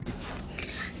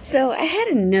So I had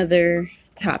another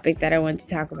topic that I want to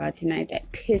talk about tonight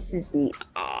that pisses me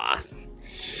off.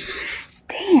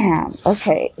 Damn.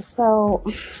 Okay, so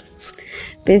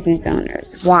business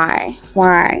owners, why?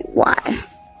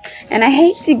 And I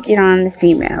hate to get on the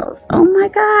females. Oh my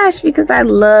gosh, because I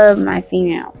love my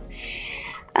female.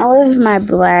 I love my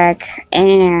black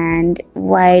and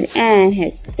white and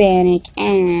Hispanic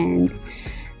and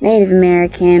Native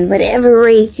American, whatever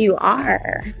race you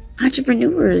are,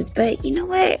 entrepreneurs. But you know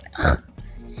what?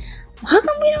 How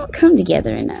come we don't come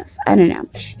together enough? I don't know.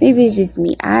 Maybe it's just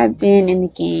me. I've been in the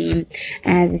game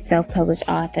as a self-published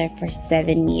author for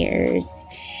 7 years.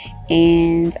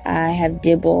 And I have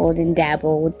dibbled and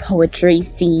dabbled with poetry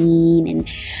scene.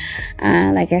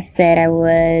 And like I said, I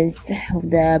was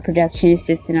the production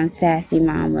assistant on Sassy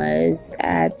Mamas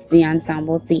at the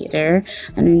Ensemble Theater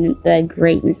under the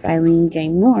great Miss Eileen J.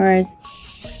 Morris.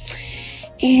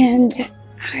 And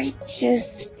I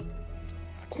just...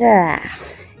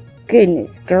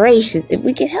 goodness gracious, if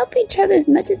we could help each other as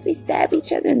much as we stab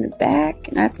each other in the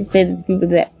back, not to say that the people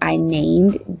that I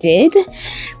named did,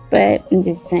 but I'm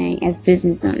just saying, as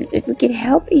business owners, if we could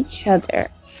help each other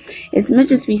as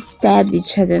much as we stabbed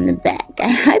each other in the back,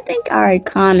 I think our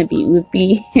economy would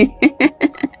be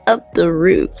up the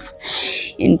roof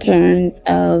in terms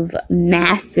of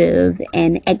massive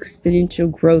and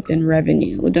exponential growth in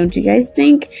revenue. Don't you guys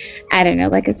think? I don't know.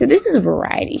 Like I said, this is a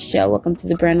variety show. Welcome to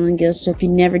the Brandon Gill Show. If you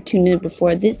never tuned in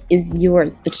before, this is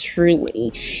yours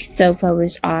truly.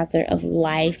 Self-published author of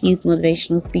Life, youth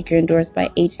motivational speaker endorsed by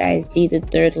HISD, the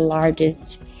third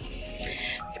largest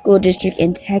school district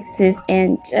in Texas,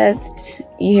 and just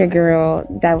your girl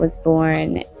that was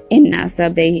born in Nassau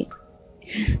Bay,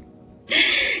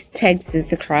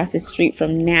 Texas, across the street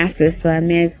from NASA, so I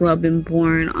may as well have been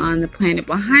born on the planet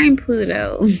behind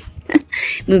Pluto.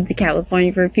 Moved to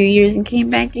California for a few years and came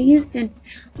back to Houston.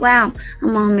 Wow,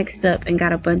 I'm all mixed up and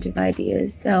got a bunch of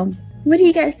ideas. So what do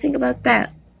you guys think about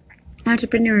that?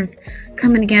 Entrepreneurs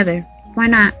coming together. Why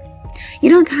not? You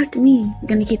don't talk to me. I'm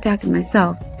gonna keep talking to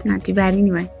myself. It's not too bad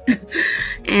anyway.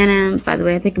 And by the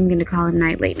way, I think I'm gonna call it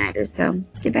night, late nighter. So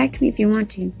get back to me if you want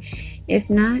to. If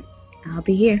not, I'll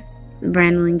be here. The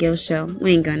Brandon Gill Show.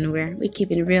 We ain't going nowhere. We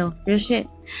keeping it real shit.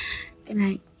 Good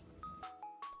night.